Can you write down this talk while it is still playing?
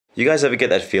You guys ever get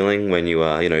that feeling when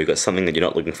you've got something that you're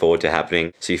not looking forward to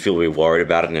happening, so you feel really worried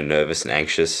about it and you're nervous and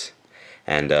anxious,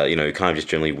 and you kind of just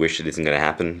generally wish it isn't going to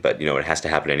happen, but it has to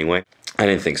happen anyway? I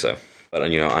didn't think so. But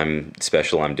I'm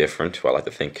special, I'm different. Well, I like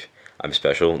to think I'm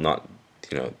special, not,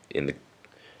 in the...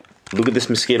 Look at this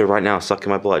mosquito right now sucking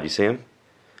my blood, you see him?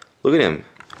 Look at him.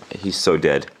 He's so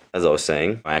dead. As I was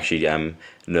saying, I actually am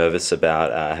nervous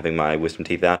about having my wisdom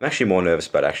teeth out. I'm actually more nervous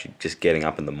about actually just getting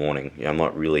up in the morning. I'm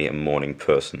not really a morning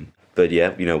person. But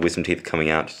yeah, wisdom teeth coming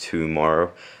out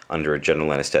tomorrow under a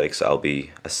general anesthetic, so I'll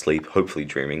be asleep, hopefully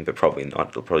dreaming, but probably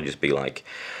not. It'll probably just be like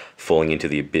falling into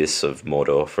the abyss of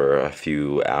Mordor for a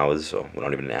few hours, or well,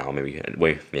 not even an hour,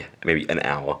 maybe an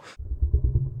hour.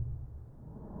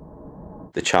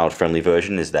 The child-friendly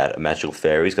version is that a magical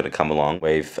fairy is going to come along,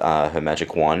 wave her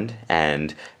magic wand,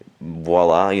 and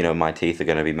voila, my teeth are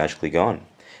going to be magically gone.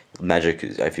 Magic,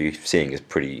 if you're seeing, is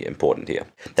pretty important here.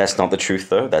 That's not the truth,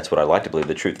 though. That's what I like to believe.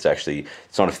 The truth is actually,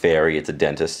 it's not a fairy, it's a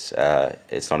dentist.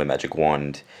 It's not a magic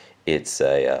wand, it's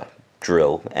a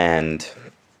drill. And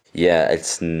yeah,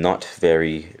 it's not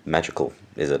very magical,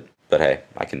 is it? But hey,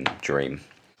 I can dream.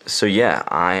 So yeah,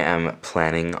 I am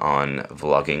planning on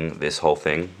vlogging this whole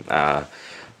thing.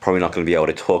 Probably not going to be able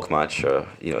to talk much,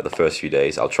 the first few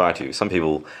days. I'll try to. Some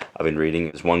people I've been reading,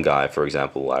 there's one guy, for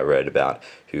example, I read about,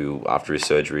 who after his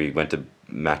surgery went to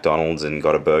McDonald's and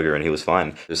got a burger and he was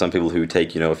fine. There's some people who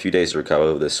take, a few days to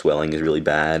recover, the swelling is really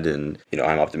bad, and,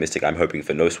 I'm optimistic. I'm hoping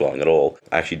for no swelling at all.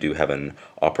 I actually do have an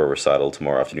opera recital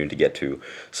tomorrow afternoon to get to,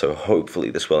 so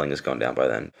hopefully the swelling has gone down by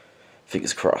then.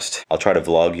 Fingers crossed. I'll try to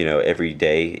vlog, every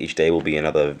day. Each day will be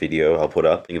another video I'll put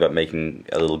up. Think about making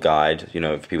a little guide,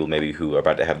 for people maybe who are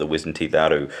about to have the wisdom teeth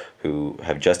out, or who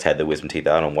have just had the wisdom teeth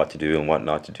out, on what to do and what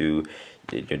not to do,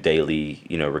 your daily,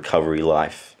 recovery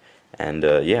life. And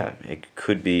yeah, it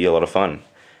could be a lot of fun.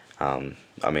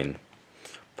 I mean,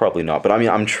 probably not, but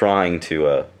I'm trying to,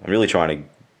 I'm really trying to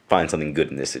find something good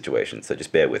in this situation, so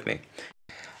just bear with me.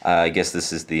 I guess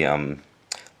this is the,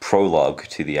 prologue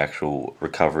to the actual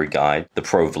recovery guide, the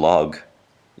pro-vlog.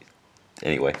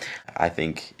 Anyway, I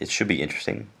think it should be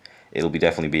interesting. It'll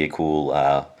definitely be a cool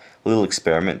little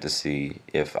experiment to see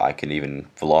if I can even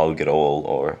vlog at all,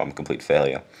 or if I'm a complete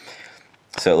failure.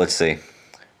 So let's see.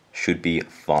 Should be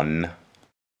fun.